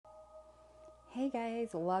Hey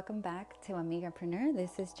guys, welcome back to Amigapreneur.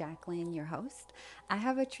 This is Jacqueline, your host. I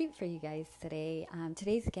have a treat for you guys today.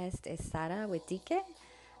 Today's guest is Sara with Dike.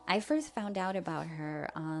 I first found out about her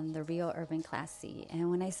on the Real Urban Classy, and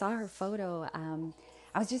when I saw her photo,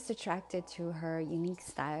 I was just attracted to her unique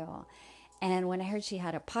style. And when I heard she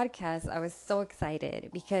had a podcast, I was so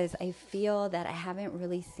excited because I feel that I haven't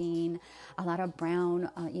really seen a lot of brown,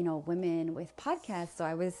 women with podcasts. So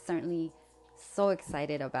I was certainly so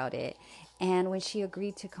excited about it. And when she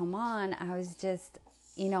agreed to come on, I was just,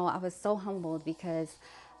 I was so humbled because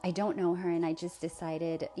I don't know her. And I just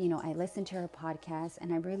decided, I listened to her podcast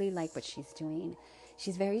and I really like what she's doing.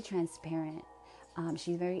 She's very transparent.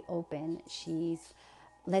 She's very open. She's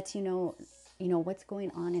lets what's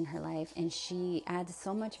going on in her life, and she adds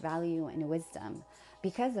so much value and wisdom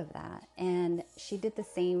because of that. And she did the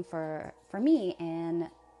same for me. And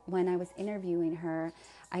when I was interviewing her,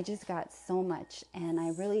 I just got so much, and I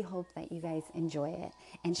really hope that you guys enjoy it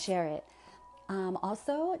and share it.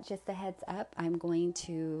 Also, just a heads up, I'm going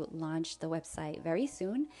to launch the website very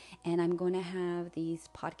soon, and I'm going to have these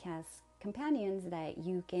podcast companions that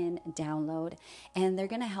you can download, and they're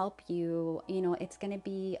going to help you. It's going to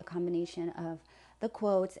be a combination of the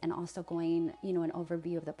quotes and also going, an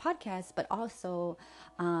overview of the podcast, but also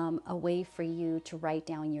a way for you to write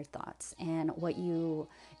down your thoughts and what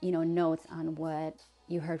notes on what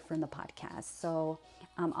you heard from the podcast. So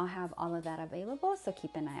I'll have all of that available, so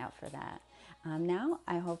keep an eye out for that. Now,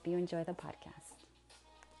 I hope you enjoy the podcast.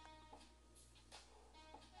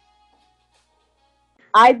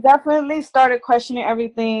 I definitely started questioning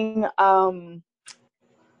everything.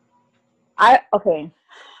 Okay,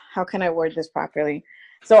 how can I word this properly?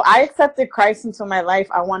 So I accepted Christ into my life,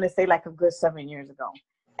 I want to say like a good 7 years ago.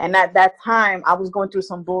 And at that time, I was going through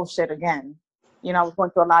some bullshit again. I was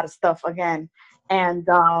going through a lot of stuff again. And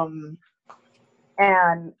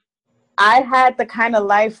and I had the kind of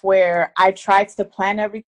life where I tried to plan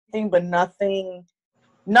everything, but nothing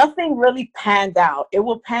really panned out. It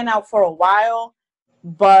will pan out for a while,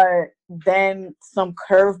 but then some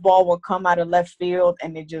curveball will come out of left field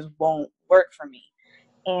and it just won't work for me.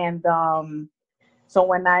 And so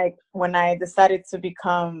when I decided to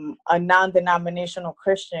become a non-denominational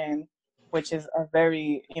Christian, which is a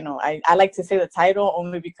very, I like to say the title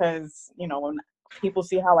only because, when people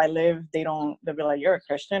see how I live, they'll be like, "You're a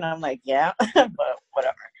Christian?" I'm like, "Yeah," but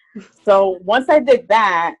whatever. So once I did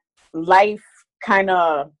that, life kind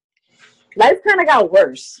of life kind of got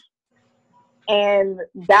worse. And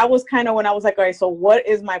that was kind of when I was like, all right, so what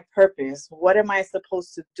is my purpose? What am I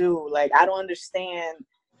supposed to do? Like, I don't understand.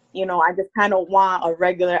 I just kind of want a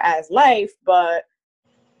regular ass life, but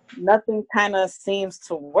nothing kind of seems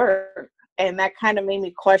to work. And that kind of made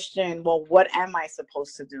me question, well, what am I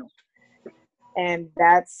supposed to do? And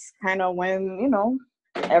that's kind of when,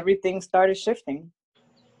 everything started shifting.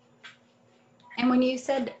 And when you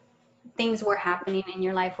said things were happening in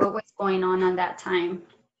your life, what was going on that time?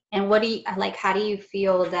 And what do you like? How do you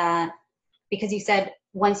feel that? Because you said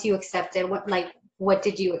once you accepted, what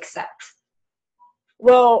did you accept?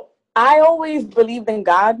 Well, I always believed in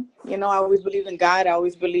God. I always believed in God. I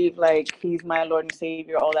always believed like He's my Lord and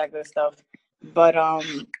Savior, all that good stuff. But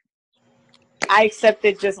I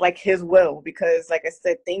accepted just like His will because, like I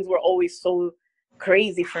said, things were always so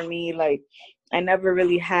crazy for me. Like I never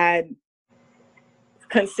really had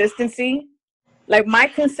consistency. Like my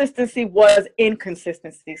consistency was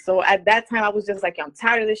inconsistency. So at that time, I was just like, I'm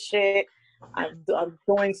tired of this shit. I'm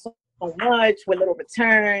doing so much with little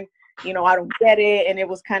return. I don't get it. And it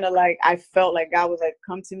was kind of like I felt like God was like,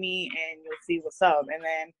 come to me and you'll see what's up. And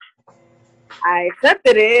then I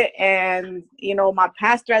accepted it. And, my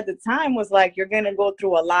pastor at the time was like, you're going to go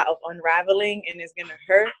through a lot of unraveling and it's going to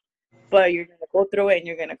hurt, but you're going to go through it and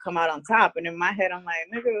you're going to come out on top. And in my head, I'm like,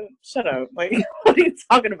 nigga, shut up. Like, what are you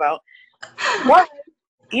talking about? But,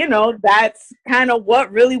 that's kind of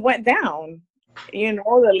what really went down.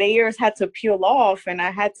 The layers had to peel off and I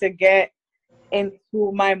had to get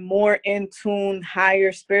into my more in tune,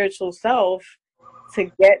 higher spiritual self to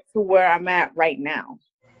get to where I'm at right now.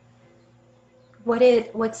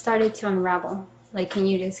 What started to unravel? Like, can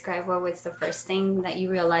you describe what was the first thing that you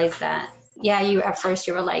realized that, yeah, you at first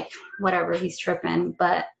you were like, whatever, he's tripping,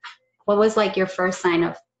 but what was like your first sign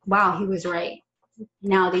of, wow, he was right.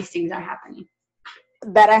 Now these things are happening.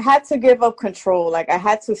 That I had to give up control. Like I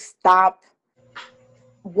had to stop.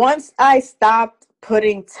 Once I stopped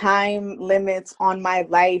putting time limits on my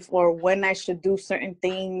life or when I should do certain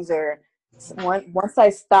things, or once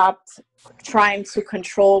I stopped trying to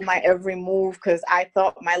control my every move because I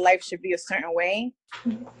thought my life should be a certain way,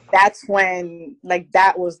 that's when like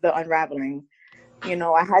that was the unraveling. You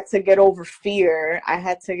know, I had to get over fear. I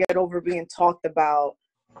had to get over being talked about.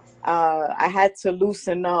 I had to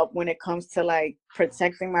loosen up when it comes to like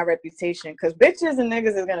protecting my reputation, because bitches and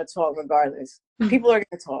niggas is gonna talk regardless. People are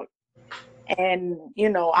gonna talk. And, you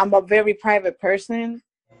know, I'm a very private person,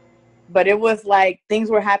 but it was like things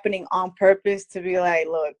were happening on purpose to be like,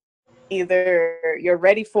 look, either you're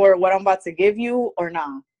ready for what I'm about to give you or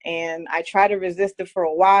not. And I tried to resist it for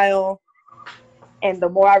a while. And the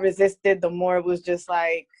more I resisted, the more it was just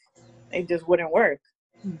like, it just wouldn't work.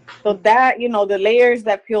 So that, you know, the layers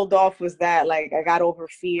that peeled off was that, like, I got over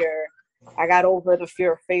fear. I got over the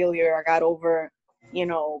fear of failure. I got over, you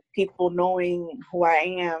know, people knowing who I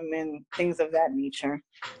am and things of that nature.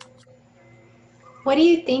 What do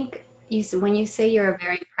you think when you say you're a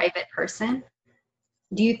very private person,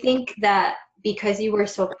 do you think that because you were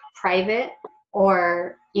so private,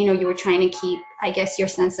 or, you know, you were trying to keep, I guess, your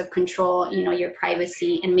sense of control, you know, your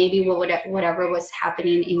privacy, and maybe whatever was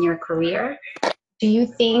happening in your career, do you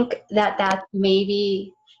think that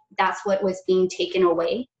maybe that's what was being taken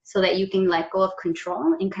away so that you can let go of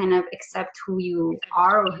control and kind of accept who you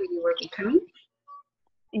are or who you were becoming?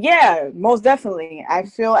 Yeah, most definitely. I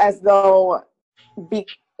feel as though,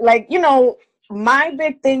 like, you know, my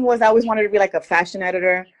big thing was I always wanted to be like a fashion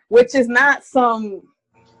editor, which is not some,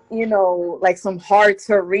 you know, like some hard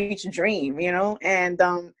to reach dream, you know. And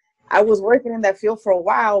I was working in that field for a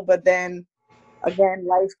while, but then again,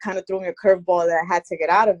 life kind of threw me a curveball that I had to get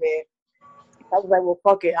out of it. I was like, well,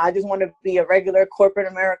 fuck it. I just want to be a regular corporate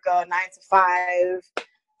America, 9 to 5.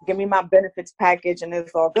 Give me my benefits package, and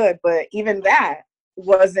it's all good. But even that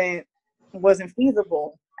wasn't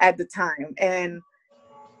feasible at the time. And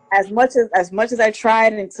as much as I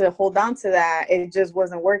tried and to hold on to that, it just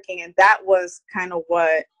wasn't working. And that was kind of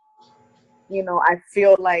what, you know, I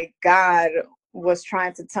feel like God was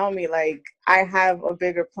trying to tell me, like, I have a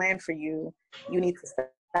bigger plan for you. You need to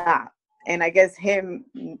stop. And I guess him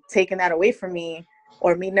taking that away from me,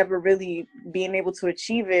 or me never really being able to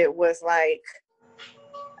achieve it, was like,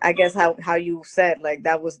 I guess how you said, like,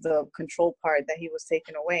 that was the control part that he was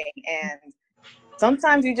taking away. And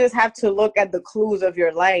sometimes you just have to look at the clues of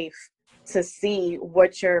your life to see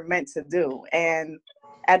what you're meant to do. And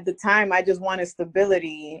at the time, I just wanted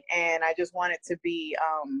stability, and I just wanted to be,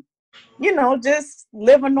 you know, just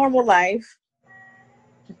live a normal life.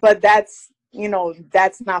 But that's, you know,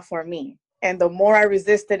 that's not for me. And the more I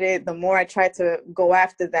resisted it, the more I tried to go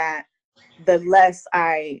after that, the less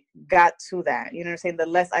I got to that. You know what I'm saying? The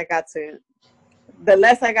less I got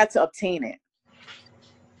to obtain it.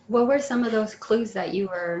 What were some of those clues that you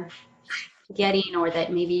were getting, or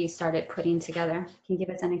that maybe you started putting together? Can you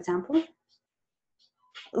give us an example?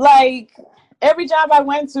 Like, every job I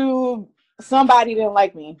went to, somebody didn't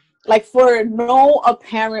like me, like, for no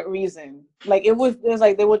apparent reason. Like, it was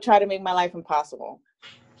like they would try to make my life impossible.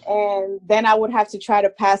 And then I would have to try to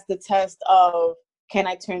pass the test of, can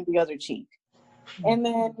I turn the other cheek? And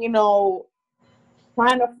then, you know,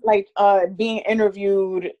 kind of like being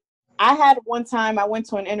interviewed. I had one time I went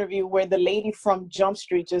to an interview where the lady from Jump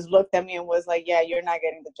Street just looked at me and was like, yeah, you're not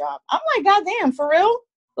getting the job. I'm like, God damn, for real?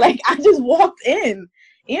 Like, I just walked in,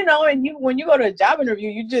 you know. And when you go to a job interview,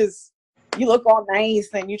 you look all nice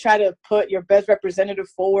and you try to put your best representative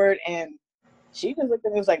forward. And she just looked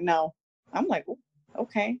at me and was like, no. I'm like,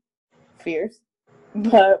 okay, fierce,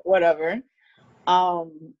 but whatever.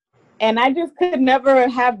 And I just could never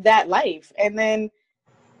have that life. And then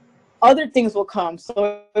other things will come.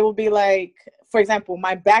 So it will be like, for example,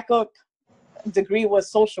 my backup degree was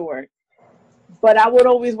social work, but I would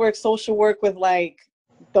always work social work with like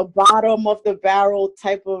the bottom of the barrel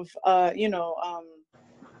type of,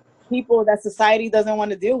 people that society doesn't want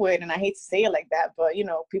to deal with. And I hate to say it like that, but, you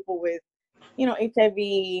know, people with, you know, HIV,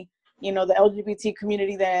 you know, the LGBT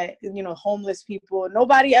community, that, you know, homeless people,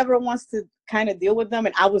 nobody ever wants to kind of deal with them.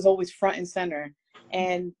 And I was always front and center.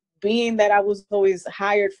 And being that I was always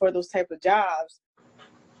hired for those type of jobs,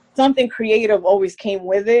 something creative always came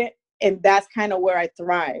with it. And that's kind of where I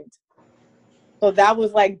thrived. So that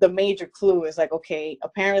was like the major clue, is like, okay,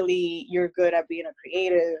 apparently you're good at being a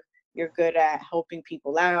creative. You're good at helping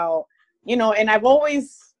people out, you know. And I've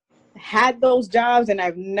always had those jobs, and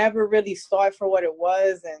I've never really saw it for what it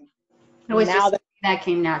was. And it was now just that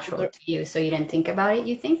came natural to you, so you didn't think about it,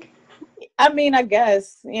 you think? I mean, I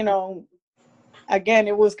guess, you know, again,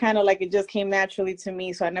 it was kind of like it just came naturally to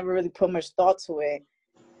me, so I never really put much thought to it.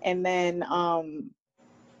 And then I'm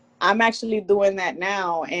actually doing that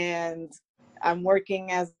now, and I'm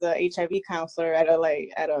working as the HIV counselor at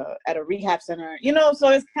a rehab center, you know. So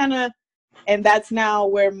it's kind of, and that's now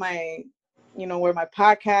where my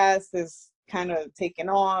podcast is kind of taking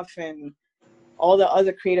off, and all the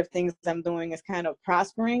other creative things I'm doing is kind of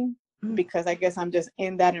prospering, because I guess I'm just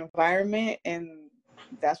in that environment and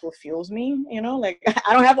that's what fuels me, you know, like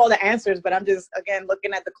I don't have all the answers, but I'm just, again,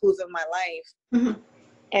 looking at the clues of my life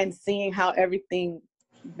and seeing how everything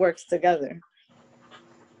works together.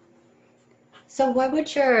 So what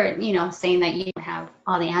would your, saying that you don't have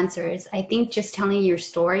all the answers, I think just telling your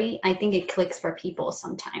story, I think it clicks for people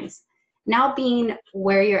sometimes. Now being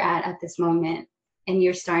where you're at this moment, and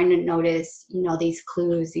you're starting to notice, these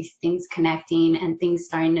clues, these things connecting and things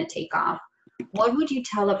starting to take off, what would you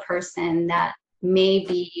tell a person that may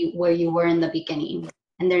be where you were in the beginning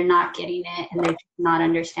and they're not getting it and they're just not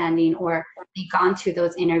understanding, or they've gone to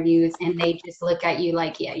those interviews and they just look at you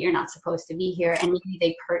like, yeah, you're not supposed to be here, and maybe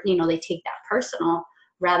they take that personal,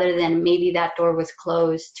 rather than maybe that door was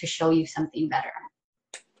closed to show you something better?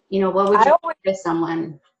 What would you say to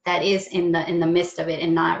someone that is in the midst of it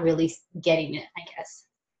and not really getting it, I guess?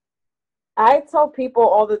 I tell people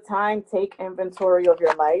all the time, take inventory of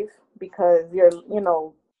your life, because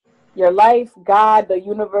your life, God, the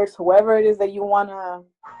universe, whoever it is that you want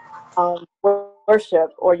to worship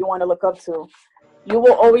or you want to look up to, you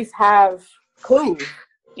will always have clues.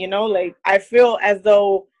 Like, I feel as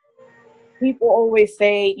though people always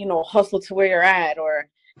say, hustle to where you're at, or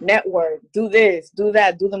network, do this, do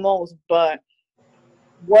that, do the most, but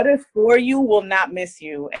what is for you will not miss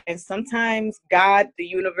you. And sometimes God, the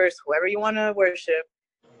universe, whoever you want to worship,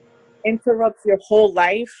 interrupts your whole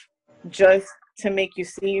life just to make you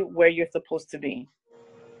see where you're supposed to be.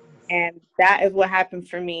 And that is what happened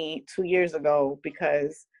for me 2 years ago,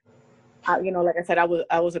 because like I said,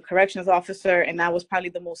 I was a corrections officer, and that was probably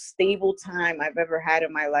the most stable time I've ever had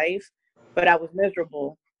in my life. But I was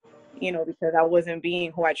miserable, because I wasn't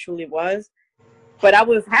being who I truly was. But I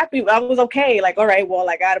was happy. I was okay. Like, all right, well,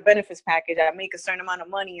 I got a benefits package. I make a certain amount of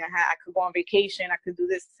money. I could go on vacation. I could do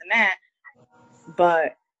this and that.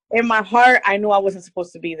 But in my heart, I knew I wasn't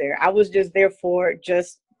supposed to be there. I was just there for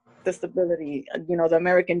just the stability, the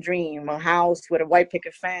American dream, a house with a white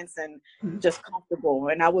picket fence and just comfortable.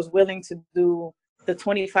 And I was willing to do the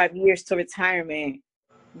 25 years to retirement,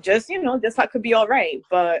 just so I could be all right.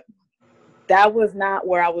 But that was not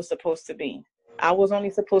where I was supposed to be. I was only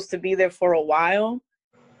supposed to be there for a while.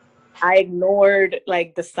 I ignored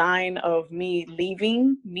like the sign of me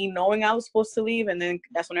leaving, me knowing I was supposed to leave, and then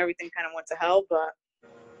that's when everything kind of went to hell. But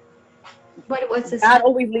what's this? God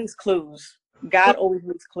always leaves clues. God always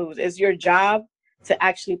leaves clues. It's your job to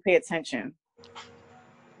actually pay attention.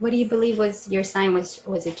 What do you believe was your sign?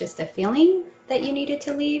 Was it just a feeling that you needed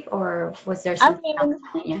to leave, or was there something else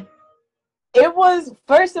telling you? It was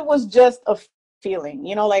just a feeling,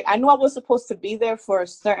 like I knew I was supposed to be there for a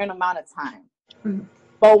certain amount of time. Mm-hmm.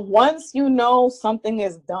 But once something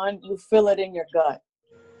is done, you feel it in your gut.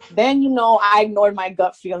 Then, I ignored my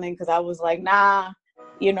gut feeling, because I was like, nah,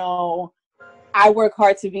 I work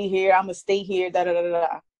hard to be here. I'm going to stay here, da, da, da,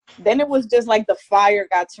 da. Then it was just like the fire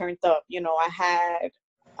got turned up. I had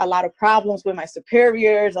a lot of problems with my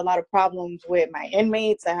superiors, a lot of problems with my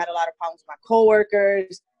inmates. I had a lot of problems with my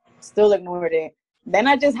coworkers, still ignored it. Then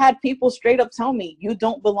I just had people straight up tell me, you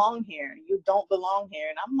don't belong here. You don't belong here.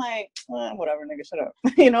 And I'm like, whatever, nigga, shut up.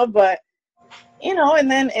 But,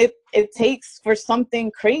 and then it takes for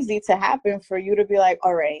something crazy to happen for you to be like,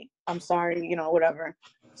 all right, I'm sorry, whatever.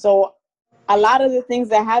 So a lot of the things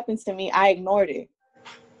that happened to me, I ignored it,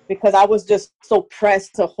 because I was just so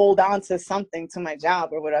pressed to hold on to something, to my job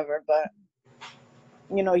or whatever. But,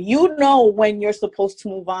 when you're supposed to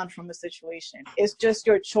move on from a situation. It's just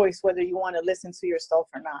your choice whether you want to listen to yourself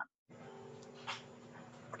or not.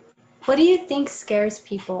 What do you think scares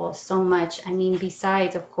people so much? I mean,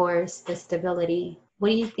 besides, of course, the stability, what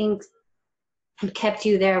do you think kept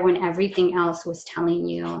you there when everything else was telling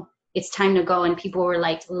you it's time to go, and people were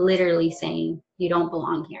like literally saying you don't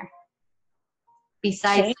belong here?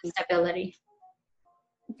 Besides the stability.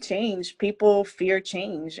 Change. People fear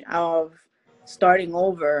change of starting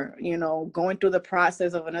over, going through the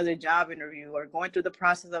process of another job interview, or going through the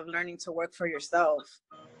process of learning to work for yourself.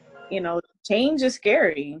 Change is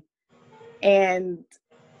scary. And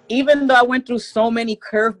even though I went through so many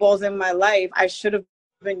curveballs in my life, I should have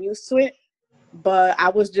been used to it. But I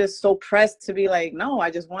was just so pressed to be like, no, I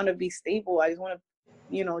just want to be stable. I just want to,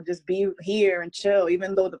 just be here and chill,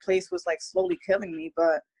 even though the place was like slowly killing me.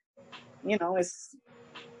 But,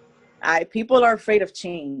 people are afraid of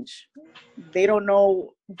change. They don't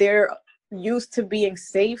know. They're used to being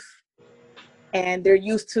safe, and they're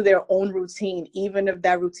used to their own routine, even if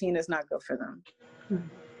that routine is not good for them.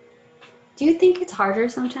 Do you think it's harder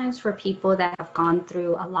sometimes for people that have gone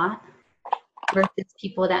through a lot versus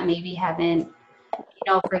people that maybe haven't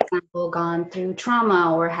for example, gone through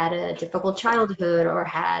trauma or had a difficult childhood or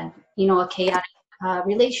had, a chaotic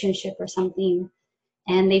relationship or something,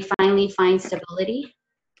 and they finally find stability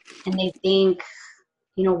and they think,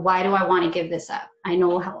 why do I want to give this up? I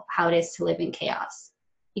know how it is to live in chaos,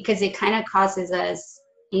 because it kind of causes us,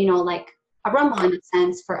 like a rumble in a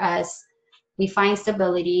sense for us. We find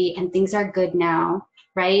stability and things are good now,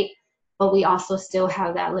 right? But we also still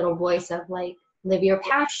have that little voice of like, live your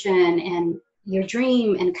passion and your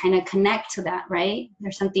dream and kind of connect to that, right?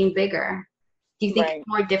 There's something bigger. Do you think Right. it's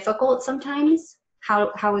more difficult sometimes?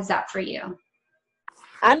 How is that for you?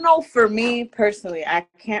 I know for me personally, I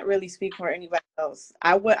can't really speak for anybody else.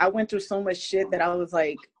 I went through so much shit that I was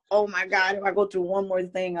like, oh my God, if I go through one more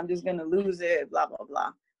thing, I'm just gonna lose it, blah, blah,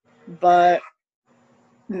 blah. But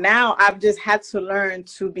now I've just had to learn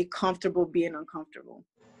to be comfortable being uncomfortable.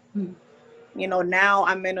 Hmm. Now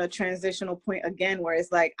I'm in a transitional point again where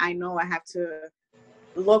it's like, I know I have to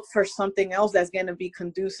look for something else that's gonna be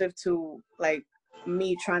conducive to like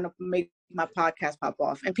me trying to make my podcast pop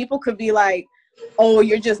off. And people could be like, oh,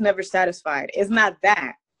 you're just never satisfied. It's not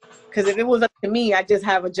that. Because if it was up to me, I just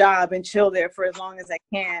have a job and chill there for as long as I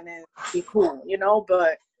can and be cool,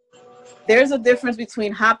 But there's a difference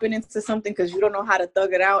between hopping into something because you don't know how to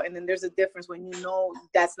thug it out, and then there's a difference when you know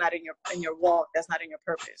that's not in your walk, that's not in your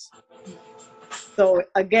purpose. So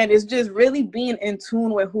again, it's just really being in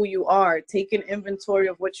tune with who you are, taking inventory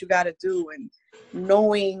of what you got to do, and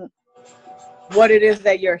knowing what it is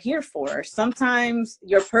that you're here for. Sometimes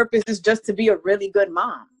your purpose is just to be a really good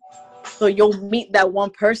mom. So you'll meet that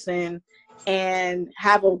one person and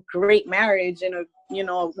have a great marriage and a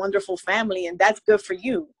wonderful family, and that's good for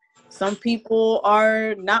you. Some people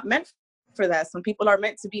are not meant for that. Some people are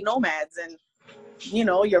meant to be nomads, and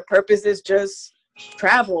your purpose is just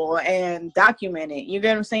travel and document it. You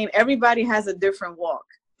get what I'm saying? Everybody has a different walk.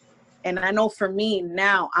 And I know for me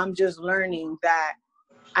now, I'm just learning that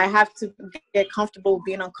I have to get comfortable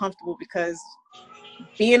being uncomfortable, because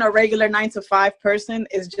being a regular 9-to-5 person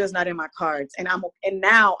is just not in my cards. And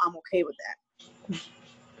now I'm okay with that.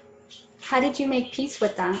 How did you make peace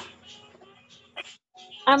with that?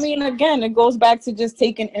 I mean, again, it goes back to just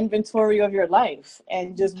taking inventory of your life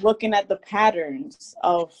and just looking at the patterns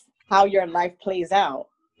of how your life plays out.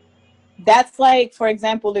 That's like, for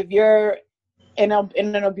example, if you're in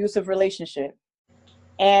an abusive relationship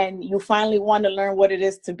and you finally want to learn what it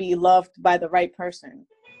is to be loved by the right person,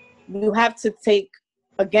 you have to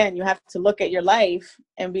you have to look at your life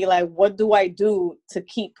and be like, what do I do to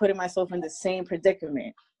keep putting myself in the same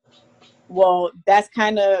predicament? Well, that's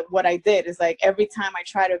kind of what I did. Is like every time I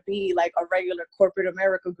try to be like a regular corporate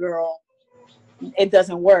America girl, it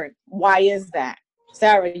doesn't work. Why is that?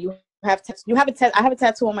 Sarah, I have a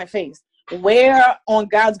tattoo on my face. Where on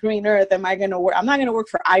God's green earth am I going to work? I'm not going to work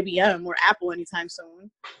for IBM or Apple anytime soon.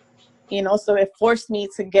 So it forced me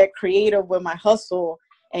to get creative with my hustle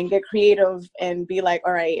and get creative and be like,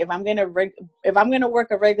 all right, if I'm going to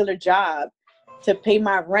work a regular job to pay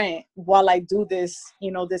my rent while I do this,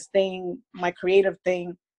 this thing, my creative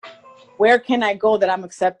thing, where can I go that I'm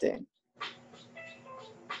accepted?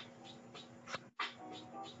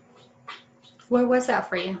 Where was that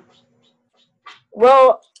for you?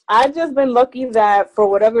 Well, I've just been lucky that for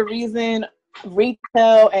whatever reason,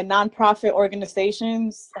 retail and nonprofit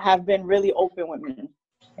organizations have been really open with me,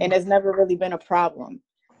 and it's never really been a problem.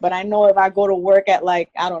 But I know if I go to work at like,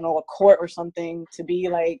 I don't know, a court or something to be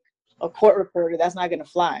like a court reporter, that's not going to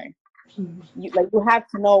fly. Mm-hmm. You have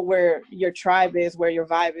to know where your tribe is, where your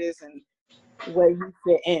vibe is, and where you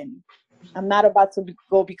fit in. I'm not about to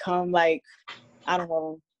go become like, I don't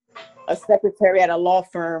know, a secretary at a law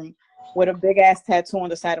firm with a big ass tattoo on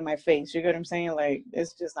the side of my face. You get what I'm saying? Like,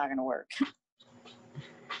 it's just not gonna work.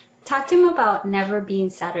 Talk to him about never being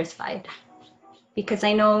satisfied, because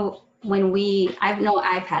I know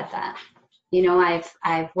I've had that.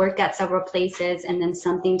 I've worked at several places, and then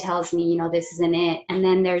something tells me, this isn't it, and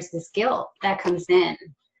then there's this guilt that comes in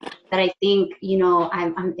that I think,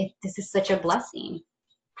 this is such a blessing.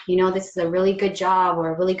 This is a really good job or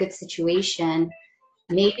a really good situation.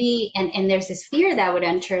 Maybe, and there's this fear that would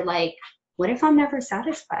enter, like, what if I'm never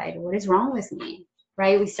satisfied? What is wrong with me?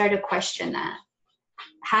 Right? We start to question that.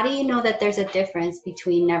 How do you know that there's a difference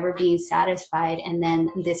between never being satisfied and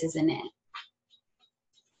then this isn't it?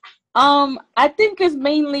 I think it's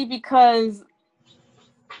mainly because,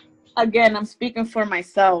 again, I'm speaking for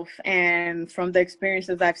myself and from the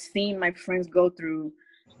experiences I've seen my friends go through.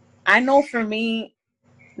 I know for me,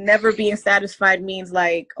 never being satisfied means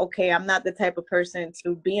like, okay, I'm not the type of person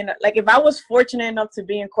to be in, like, if I was fortunate enough to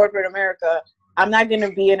be in corporate America, I'm not going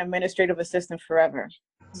to be an administrative assistant forever.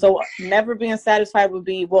 So never being satisfied would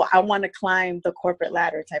be, well, I want to climb the corporate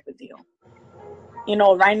ladder type of deal. You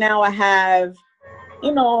know, right now I have,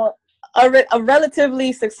 you know, a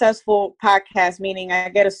relatively successful podcast, meaning I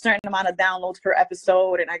get a certain amount of downloads per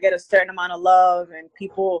episode and I get a certain amount of love and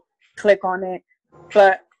people click on it.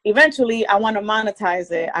 But eventually I want to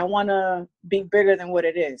monetize it. I want to be bigger than what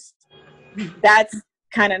it is. That's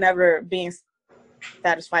kind of never being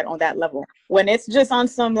satisfied on that level. When it's just on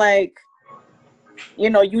some, like, you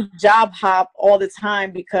know, you job hop all the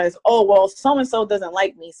time because, oh, well, so-and-so doesn't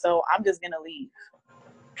like me, so I'm just going to leave.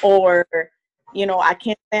 Or, you know, I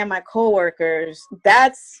can't stand my coworkers.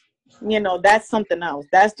 That's, you know, that's something else.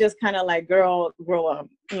 That's just kind of like, girl, grow up.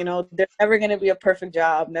 You know, there's never going to be a perfect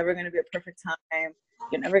job, never going to be a perfect time.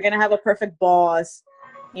 You're never going to have a perfect boss.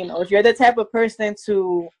 You know, if you're the type of person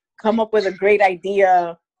to come up with a great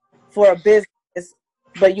idea for a business,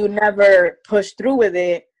 but you never push through with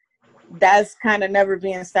it, that's kind of never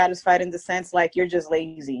being satisfied, in the sense like you're just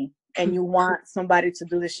lazy and you want somebody to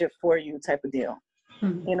do the shit for you type of deal.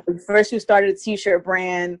 You know, first you started a t-shirt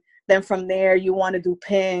brand, then from there you want to do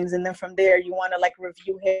pins, and then from there you want to like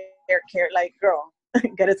review hair care. Like, girl,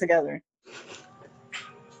 get it together.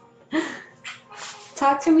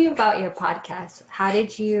 Talk to me about your podcast. How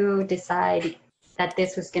did you decide that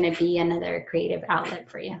this was going to be another creative outlet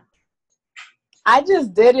for you? I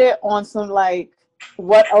just did it on some like,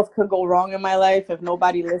 what else could go wrong in my life? If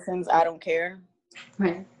nobody listens, I don't care.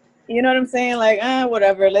 Right. You know what I'm saying? Like,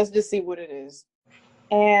 whatever, let's just see what it is.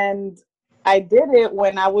 And I did it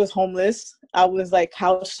when I was homeless. I was like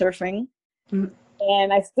couch surfing. Mm-hmm.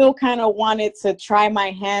 And I still kind of wanted to try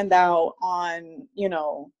my hand out on, you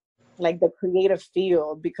know, like the creative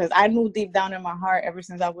field, because I knew deep down in my heart ever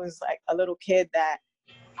since I was like a little kid that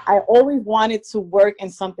I always wanted to work in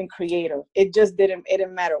something creative. It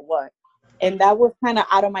didn't matter what. And that was kind of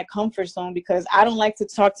out of my comfort zone, because I don't like to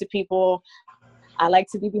talk to people. I like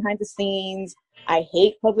to be behind the scenes. I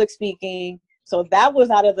hate public speaking. So that was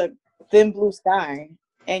out of the thin blue sky.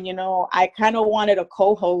 And, you know, I kind of wanted a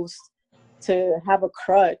co-host to have a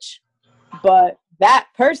crutch, but that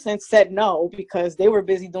person said no because they were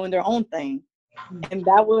busy doing their own thing. And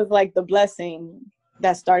that was like the blessing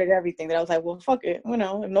that started everything, that I was like, well, fuck it. You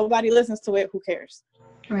know, if nobody listens to it, who cares?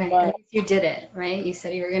 Right. But, and you did it, right? You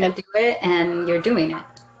said you were going to do it, and you're doing it.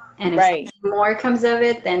 And if right. more comes of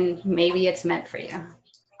it, then maybe it's meant for you.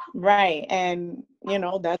 Right. And, you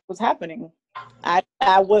know, that's what's happening. I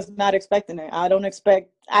was not expecting it. I didn't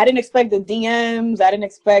expect the DMs. I didn't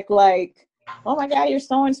expect like, oh my God, you're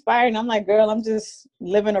so inspired. And I'm like, girl, I'm just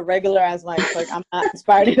living a regular ass life. Like, I'm not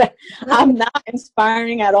inspired. I'm not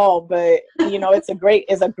inspiring at all. But, you know, it's a great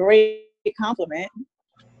compliment.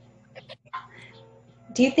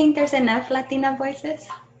 Do you think there's enough Latina voices?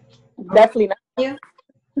 Definitely not. You?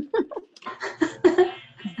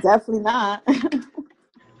 Definitely not.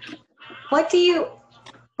 What do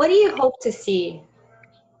you hope to see,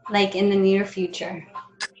 like, in the near future,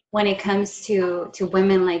 when it comes to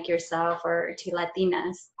women like yourself or to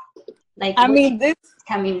Latinas? Like, I mean, this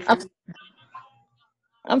coming from.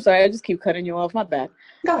 I'm sorry, I just keep cutting you off. My bad.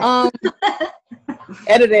 Go ahead.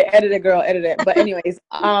 Edit it, girl, edit it. But anyways,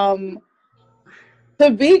 to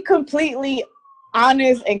be completely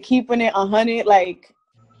honest and keeping it 100, like,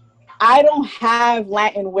 I don't have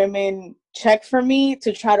Latin women check for me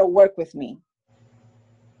to try to work with me.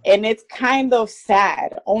 And it's kind of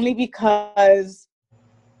sad, only because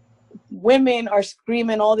women are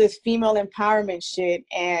screaming all this female empowerment shit.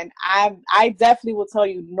 And I definitely will tell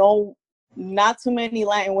you, no, not too many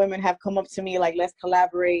Latin women have come up to me like, let's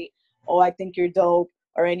collaborate. Oh, I think you're dope,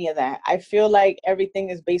 or any of that. I feel like everything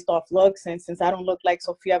is based off looks. And since I don't look like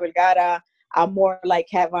Sofia Vergara, I'm more like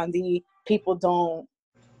Kat Von D. People don't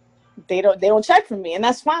check for me, and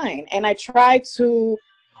that's fine. And I try to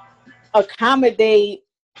accommodate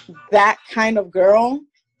that kind of girl,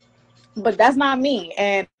 but that's not me.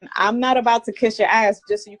 And I'm not about to kiss your ass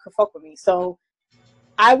just so you can fuck with me. So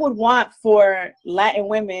I would want for Latin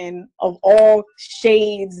women of all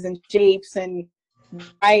shades and shapes and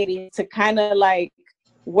variety to kind of like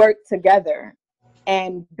work together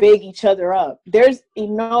and big each other up. There's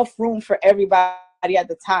enough room for everybody at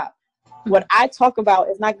the top. What I talk about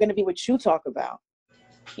is not going to be what you talk about.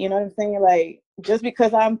 You know what I'm saying? Like, just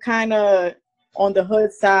because I'm kind of on the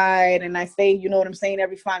hood side and I say, you know what I'm saying,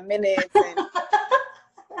 every 5 minutes, and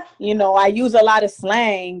you know, I use a lot of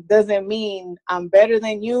slang, doesn't mean I'm better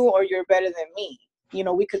than you or you're better than me. You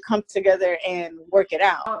know, we could come together and work it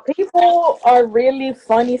out. People are really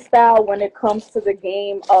funny style when it comes to the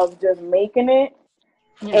game of just making it.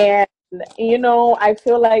 Yeah. And, you know, I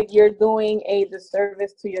feel like you're doing a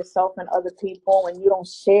disservice to yourself and other people when you don't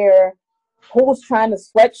share who's trying to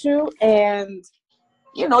sweat you. And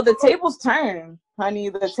you know, the tables turn, honey.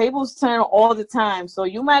 The tables turn all the time. So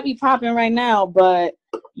you might be popping right now, but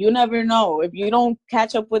you never know. If you don't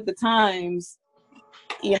catch up with the times,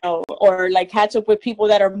 you know, or like catch up with people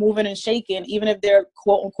that are moving and shaking, even if they're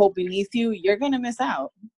quote unquote beneath you, you're gonna miss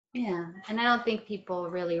out. Yeah, and I don't think people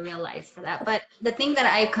really realize for that. But the thing that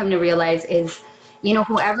I come to realize is, you know,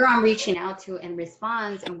 whoever I'm reaching out to and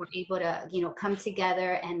responds, and we're able to, you know, come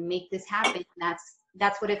together and make this happen.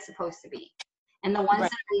 That's what it's supposed to be. And the ones Right.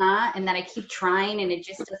 that are not, and that I keep trying and it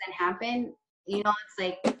just doesn't happen, you know,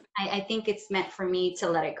 it's like I think it's meant for me to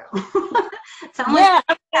let it go. Someone Yeah,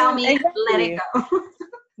 I tell mean, me let it exactly. go.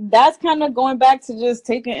 That's kind of going back to just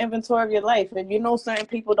taking inventory of your life. If you know certain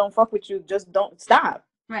people don't fuck with you, just don't stop.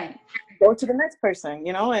 Right. Go to the next person,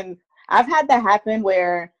 you know? And I've had that happen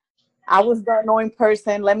where I was the annoying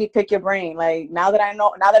person. Let me pick your brain. Like now that I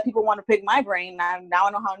know, now that people want to pick my brain, now I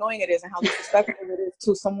know how annoying it is and how disrespectful it is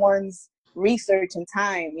to someone's research and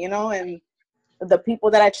time, you know? And the people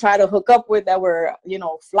that I try to hook up with that were, you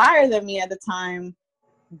know, flyer than me at the time,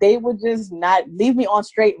 they would just not leave me on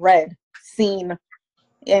straight red scene.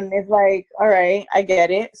 And it's like, all right, I get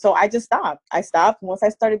it. So I just stopped. I stopped. Once I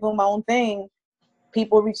started doing my own thing,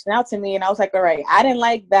 people reached out to me and I was like, all right, I didn't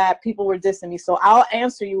like that people were dissing me. So I'll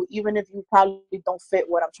answer you even if you probably don't fit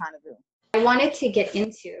what I'm trying to do. I wanted to get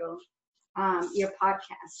into your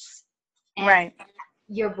podcast and Right.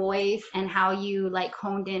 your voice and how you like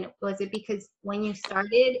honed in. Was it because when you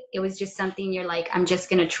started, it was just something you're like, I'm just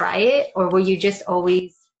going to try it? Or were you just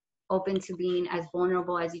always open to being as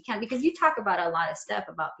vulnerable as you can? Because you talk about a lot of stuff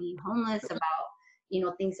about being homeless, about, you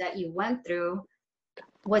know, things that you went through.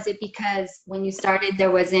 Was it because when you started,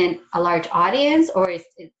 there wasn't a large audience, or is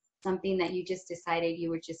it something that you just decided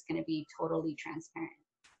you were just going to be totally transparent?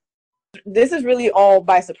 This is really all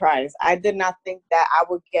by surprise. I did not think that I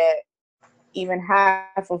would get even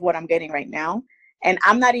half of what I'm getting right now. And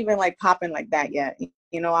I'm not even like popping like that yet.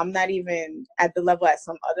 You know, I'm not even at the level at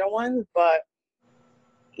some other ones, but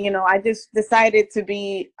you know, I just decided to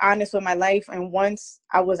be honest with my life. And once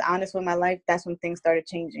I was honest with my life, that's when things started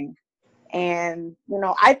changing. And, you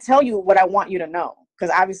know, I tell you what I want you to know, because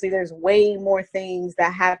obviously there's way more things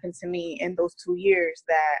that happened to me in those 2 years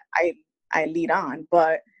that I lead on.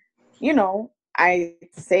 But, you know, I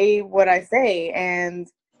say what I say. And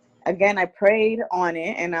again, I prayed on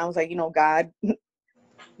it and I was like, you know, God,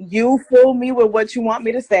 you fill me with what you want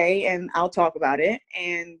me to say and I'll talk about it.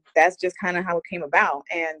 And that's just kind of how it came about.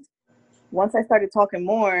 And once I started talking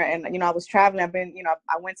more and, you know, I was traveling, I've been, you know,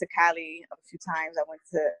 I went to Cali a few times. I went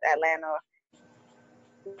to Atlanta.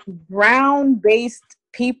 Brown based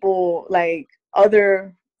people, like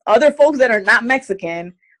other folks that are not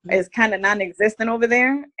Mexican, is kind of non-existent over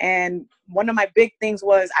there. And one of my big things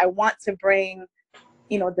was I want to bring,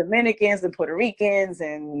 you know, Dominicans and Puerto Ricans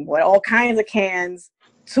and what all kinds of cans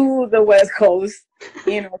to the West Coast,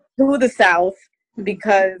 you know, to the South,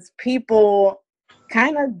 because people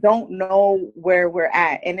kind of don't know where we're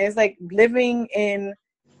at. And it's like living in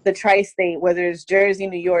the tri-state, whether it's Jersey,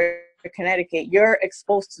 New York, or Connecticut, you're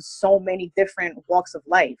exposed to so many different walks of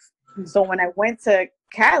life. So when I went to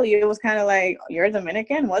Cali, it was kind of like, you're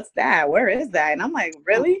Dominican? What's that? Where is that? And I'm like,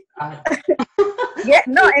 really? Yeah,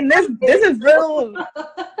 no, and this is real.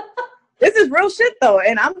 This is real shit though.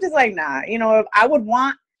 And I'm just like, nah, you know, if I would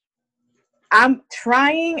want, I'm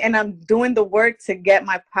trying and I'm doing the work to get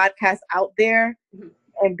my podcast out there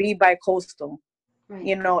and be bi-coastal, Right.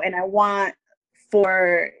 you know, and I want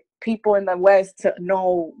for people in the West to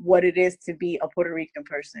know what it is to be a Puerto Rican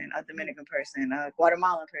person, a Dominican person, a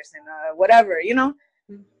Guatemalan person, whatever, you know,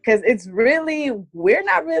 because it's really, we're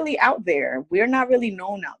not really out there. We're not really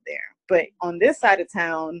known out there. But on this side of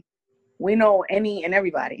town, we know any and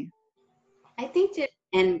everybody. I think to,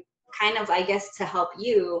 and kind of, I guess, to help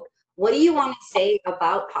you, what do you want to say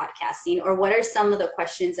about podcasting, or what are some of the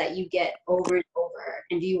questions that you get over and over?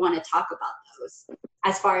 And do you want to talk about those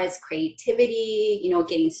as far as creativity, you know,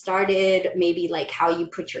 getting started, maybe like how you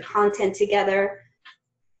put your content together?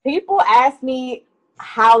 People ask me,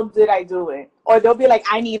 how did I do it? Or they'll be like,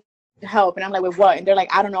 I need help. And I'm like, with what? And they're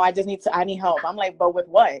like, I don't know. I need help. I'm like, but with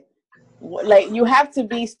what? Like, you have to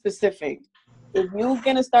be specific. If you're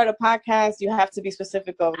going to start a podcast, you have to be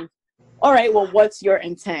specific of, all right, well, what's your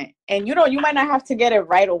intent? And you might not have to get it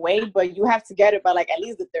right away, but you have to get it by like at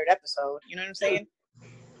least the third episode. You know what I'm saying?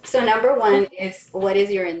 So number one is, what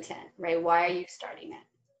is your intent, right? Why are you starting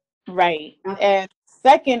it? Right. Okay. And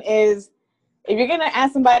second is, if you're going to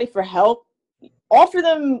ask somebody for help, offer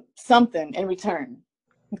them something in return.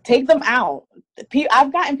 Take them out.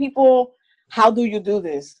 I've gotten people, how do you do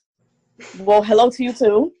this? Well, hello to you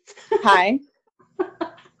too. Hi.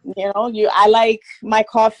 I like my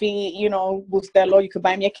coffee, Bustelo. You could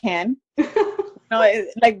buy me a can.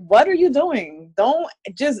 Like, what are you doing? Don't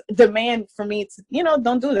just demand for me to,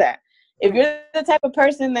 don't do that. If you're the type of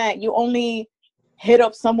person that you only hit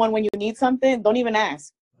up someone when you need something, don't even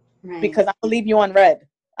ask, because I'm gonna leave you on red.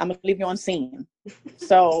 I'm gonna leave you on scene.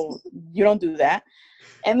 So you don't do that.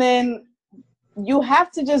 And then you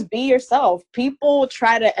have to just be yourself. People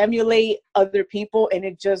try to emulate other people, and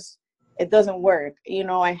it doesn't work.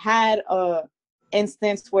 I had a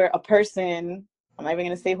instance where a person, I'm not even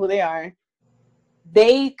gonna say who they are,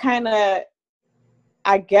 they kind of,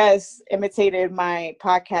 I guess, imitated my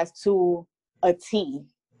podcast to a T.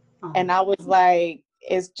 And I was like,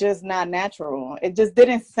 it's just not natural. It just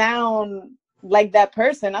didn't sound like that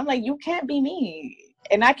person. I'm like, you can't be me,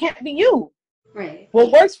 and I can't be you. Right.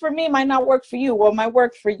 What works for me might not work for you. What might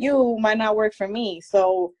work for you might not work for me.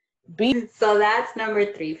 So that's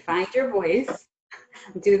number 3. Find your voice.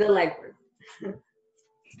 Do the legwork.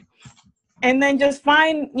 And then just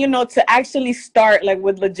find, to actually start, like,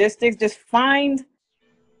 with logistics, just find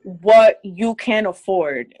what you can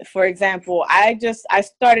afford. For example, I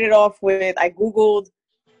started off with, I Googled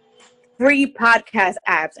free podcast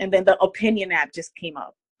apps, and then the Opinion app just came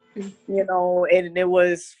up. And it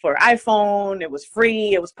was for iPhone, it was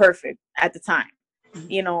free, it was perfect at the time.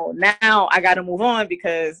 Now I got to move on,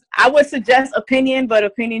 because I would suggest Opinion, but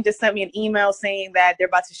Opinion just sent me an email saying that they're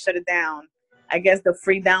about to shut it down. I guess the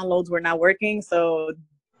free downloads were not working, so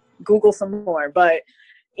Google some more. But,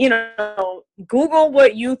 Google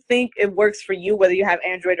what you think it works for you, whether you have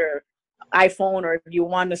Android or iPhone, or if you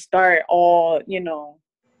want to start all,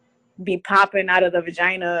 be popping out of the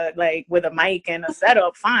vagina, like, with a mic and a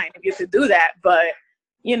setup, fine, if you could do that. But,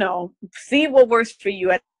 see what works for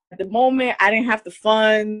you. At the moment, I didn't have the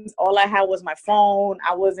funds. All I had was my phone.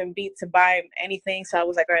 I wasn't beat to buy anything. So I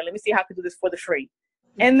was like, all right, let me see how I can do this for the free.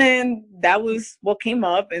 And then that was what came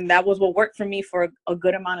up, and that was what worked for me for a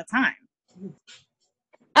good amount of time.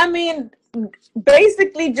 I mean,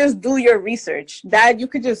 basically just do your research. That you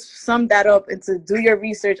could just sum that up into do your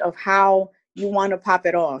research of how you want to pop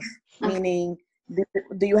it off. Meaning,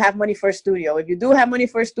 do you have money for a studio? If you do have money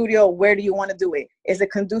for a studio, where do you want to do it? Is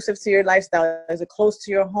it conducive to your lifestyle? Is it close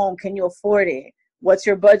to your home? Can you afford it? What's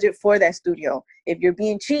your budget for that studio? If you're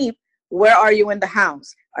being cheap, where are you in the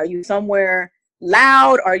house? Are you somewhere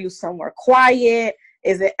loud? Are you somewhere quiet?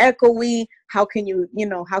 Is it echoey? How can you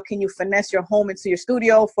finesse your home into your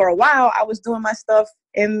studio? For a while, I was doing my stuff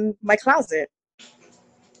in my closet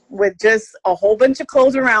with just a whole bunch of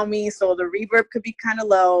clothes around me, so the reverb could be kind of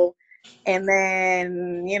low. And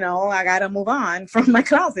then, I got to move on from my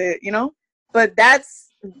closet, but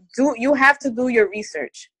you have to do your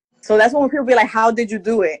research. So that's when people be like, how did you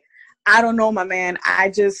do it? I don't know, my man. I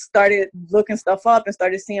just started looking stuff up and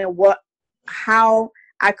started seeing how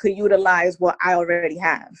I could utilize what I already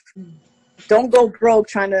have. Don't go broke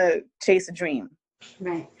trying to chase a dream.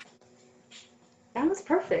 Right. That was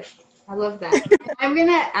perfect. I love that. I'm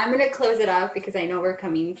gonna close it off, because I know we're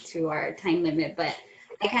coming to our time limit, but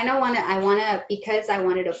because I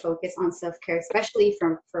wanted to focus on self-care, especially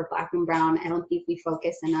for Black and Brown. I don't think we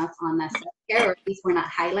focus enough on that self-care, or at least we're not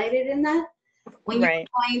highlighted in that. When you're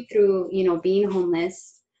going through, being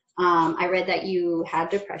homeless, I read that you had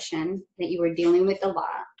depression, that you were dealing with a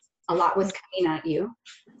lot was coming at you.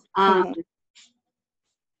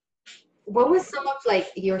 What was some of,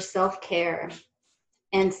 like, your self-care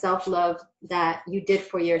and self-love that you did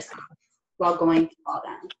for yourself while going through all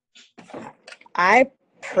that? I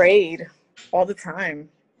prayed all the time.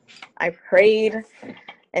 I prayed,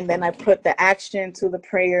 and then I put the action to the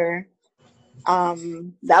prayer.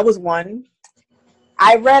 That was one.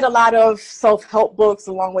 I read a lot of self-help books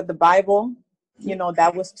along with the Bible.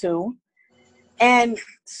 That was 2. And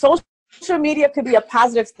social media could be a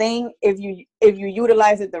positive thing if you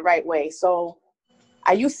utilize it the right way. So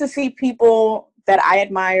I used to see people that I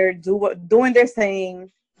admired doing their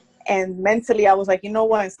thing, and mentally I was like, you know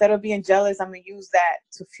what? Instead of being jealous, I'm gonna use that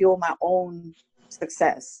to fuel my own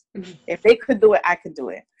success. If they could do it, I could do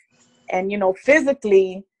it. And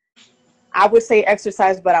physically, I would say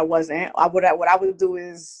exercise, but I wasn't. What I would do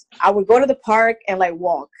is I would go to the park and, like,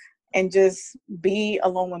 walk and just be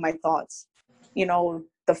alone with my thoughts.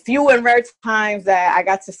 The few and rare times that I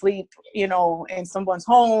got to sleep, in someone's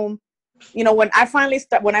home. When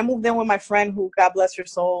I moved in with my friend, who, God bless her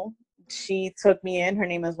soul, she took me in. Her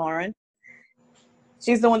name is Lauren.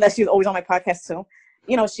 She's the one that she's always on my podcast too.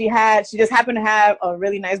 She just happened to have a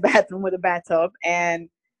really nice bathroom with a bathtub, and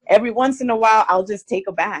every once in a while I'll just take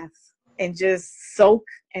a bath and just soak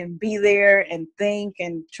and be there and think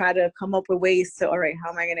and try to come up with ways to, all right,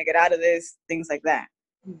 how am I going to get out of this? Things like that.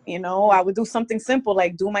 You know, I would do something simple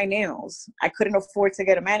like do my nails. I couldn't afford to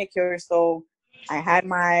get a manicure, so I had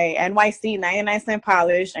my NYC 99-cent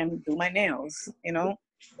polish and do my nails. You know,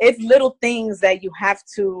 it's little things that you have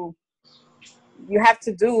to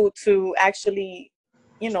do to actually,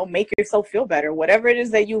 make yourself feel better. Whatever it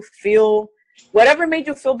is that you feel, whatever made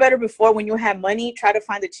you feel better before when you had money, try to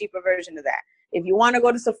find a cheaper version of that. If you want to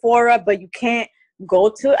go to Sephora, but you can't,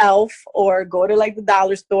 go to Elf or go to like the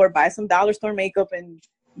dollar store, buy some dollar store makeup and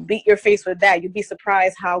beat your face with that. You'd be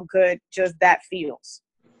surprised how good just that feels.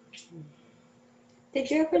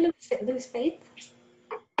 Did you ever lose faith?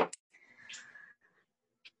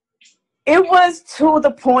 It was to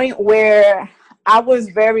the point where I was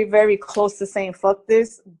very, very close to saying fuck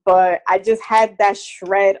this, but I just had that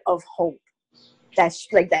shred of hope. That's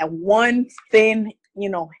like that one thin,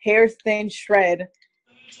 hair thin shred.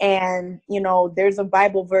 And, there's a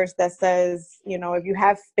Bible verse that says, if you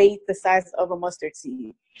have faith the size of a mustard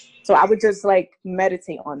seed. So I would just like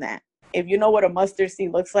meditate on that. If you know what a mustard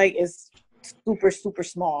seed looks like, it's super, super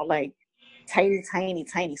small, like tiny, tiny,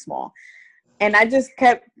 tiny small. And I just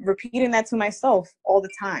kept repeating that to myself all the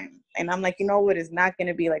time. And I'm like, you know what? It's not going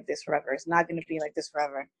to be like this forever. It's not going to be like this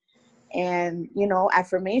forever. And,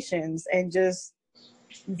 affirmations and just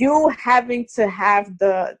you having to have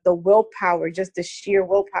the willpower, just the sheer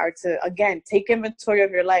willpower to, again, take inventory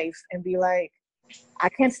of your life and be like, I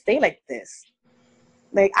can't stay like this.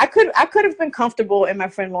 Like I could have been comfortable in my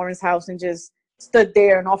friend Lauren's house and just stood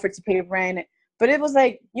there and offered to pay rent. But it was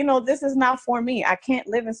like, this is not for me. I can't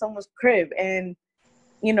live in someone's crib and,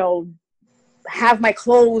 have my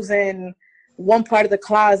clothes in one part of the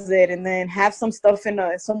closet and then have some stuff in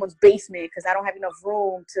someone's basement because I don't have enough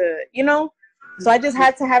room to, So I just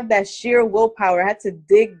had to have that sheer willpower. I had to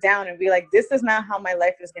dig down and be like, this is not how my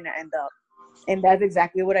life is going to end up. And that's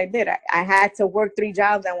exactly what I did. I had to work 3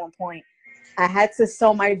 jobs at one point. I had to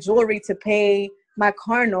sell my jewelry to pay my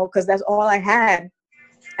car note because that's all I had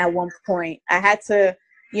at one point. I had to,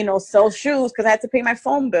 sell shoes because I had to pay my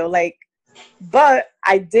phone bill. But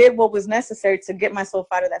I did what was necessary to get myself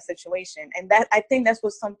out of that situation. And that, I think that's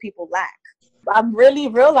what some people lack. I'm really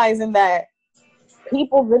realizing that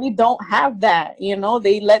people really don't have that,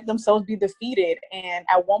 they let themselves be defeated. And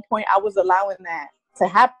at one point I was allowing that to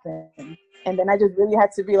happen. And then I just really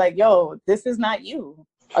had to be like, yo, this is not you.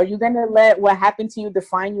 Are you going to let what happened to you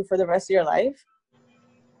define you for the rest of your life?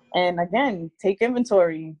 And again, take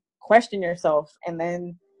inventory, question yourself, and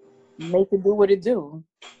then make it do what it do.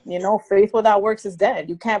 Faith without works is dead.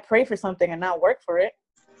 You can't pray for something and not work for it.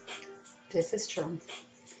 This is true.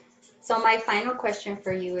 So my final question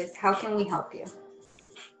for you is, how can we help you?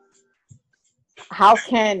 How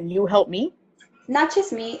can you help me? Not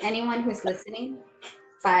just me, anyone who's listening,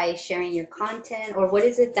 by sharing your content, or what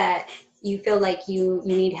is it that you feel like you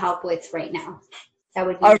need help with right now? That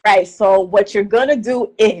would be all right. So what you're gonna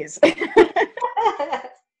do is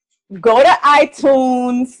go to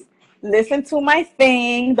iTunes, listen to my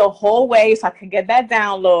thing the whole way so I can get that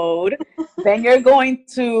download. Then you're going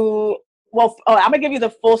to, I'm gonna give you the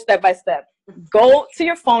full step-by-step. Go to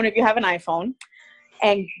your phone if you have an iPhone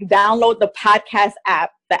and download the podcast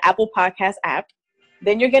app, the Apple Podcast app.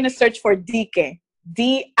 Then you're gonna search for Dique,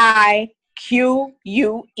 DIQUE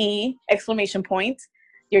exclamation point.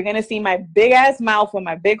 You're gonna see my big ass mouth with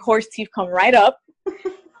my big horse teeth come right up.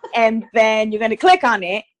 And then you're gonna click on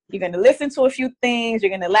it. You're going to listen to a few things. You're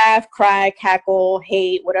going to laugh, cry, cackle,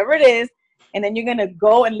 hate, whatever it is. And then you're going to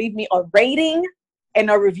go and leave me a rating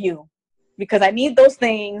and a review because I need those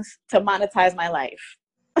things to monetize my life.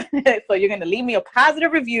 So you're going to leave me a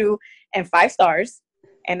positive review and 5 stars,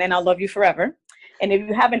 and then I'll love you forever. And if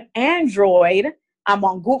you have an Android, I'm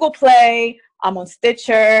on Google Play, I'm on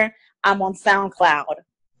Stitcher, I'm on SoundCloud.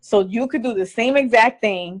 So you could do the same exact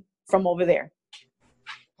thing from over there.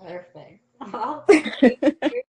 Perfect.